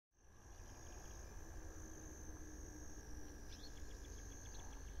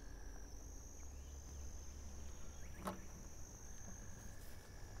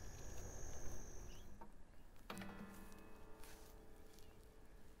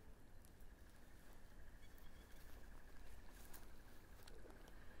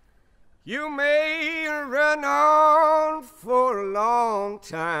You may run on for a long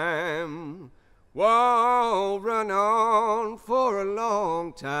time. Whoa, run on for a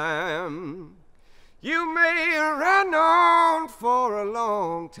long time. You may run on for a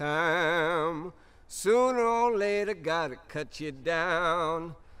long time. Sooner or later, gotta cut you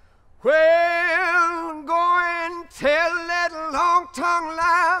down. Well, go and tell that long-tongued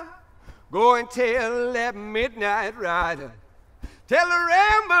lie. Go and tell that midnight rider. Tell the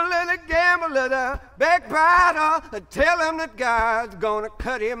rambler, the gambler, the backbiter, tell him that God's gonna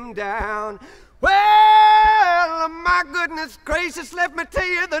cut him down. Well, my goodness gracious, let me tell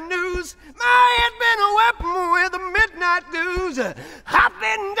you the news. My head's been a weapon with the midnight news. I've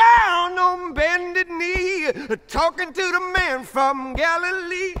been down on bended knee, talking to the man from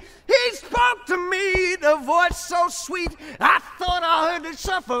Galilee. He spoke to me, the voice so sweet, I thought I heard the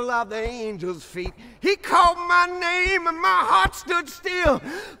shuffle of the angels' feet. He called my name and my heart stood still.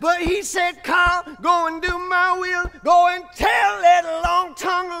 But he said, Karl, go and do my will. Go and tell that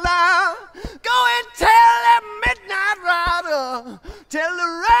long-tongued lie. Go and tell that midnight rider. Tell the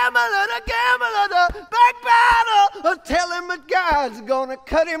rambler, the gambler, the backbiter. Tell him that God's gonna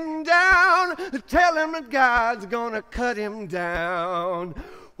cut him down. Tell him that God's gonna cut him down.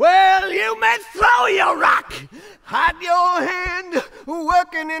 Well, you may throw your rock, hide your hand,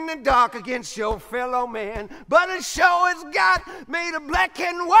 working in the dark against your fellow man. But a show is God made of black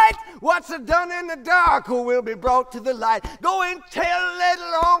and white. What's done in the dark will be brought to the light. Go and tell that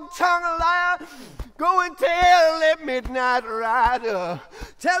long-tongued liar. Go and tell that midnight rider.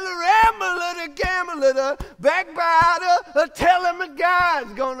 Tell the rambler, the gambler, the backbiter. Tell him that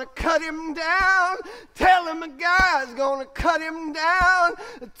God's gonna cut him down. Tell him that God's gonna cut him down.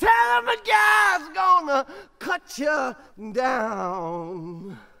 Tell him that God's gonna cut you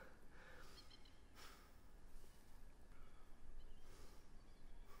down.